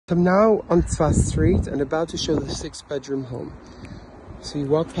I'm now on Tsfas Street and about to show the 6-bedroom home. So you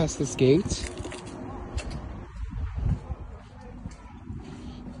walk past this gate.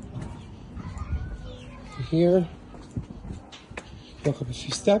 And here, walk up a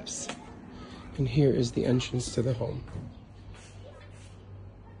few steps, and here is the entrance to the home.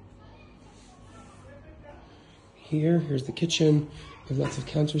 Here's the kitchen. We have lots of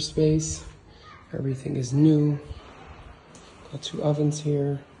counter space. Everything is new. Got 2 ovens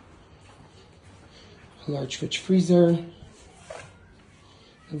here. A large fridge freezer. And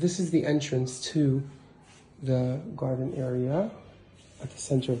this is the entrance to the garden area at the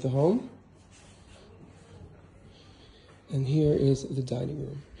center of the home. And here is the dining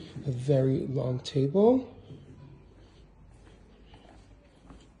room. A very long table.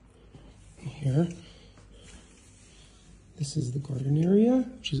 Here. This is the garden area,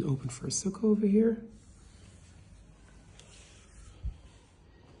 which is open for a sukkah over here.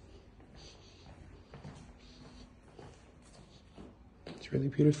 It's really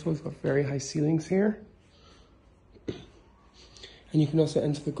beautiful. It's got very high ceilings here. And you can also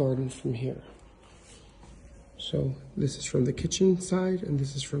enter the garden from here. So this is from the kitchen side, and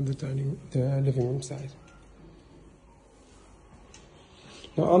this is from the living room side.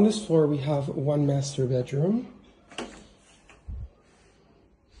 Now on this floor we have 1 master bedroom.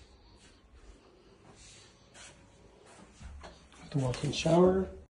 The walk-in shower.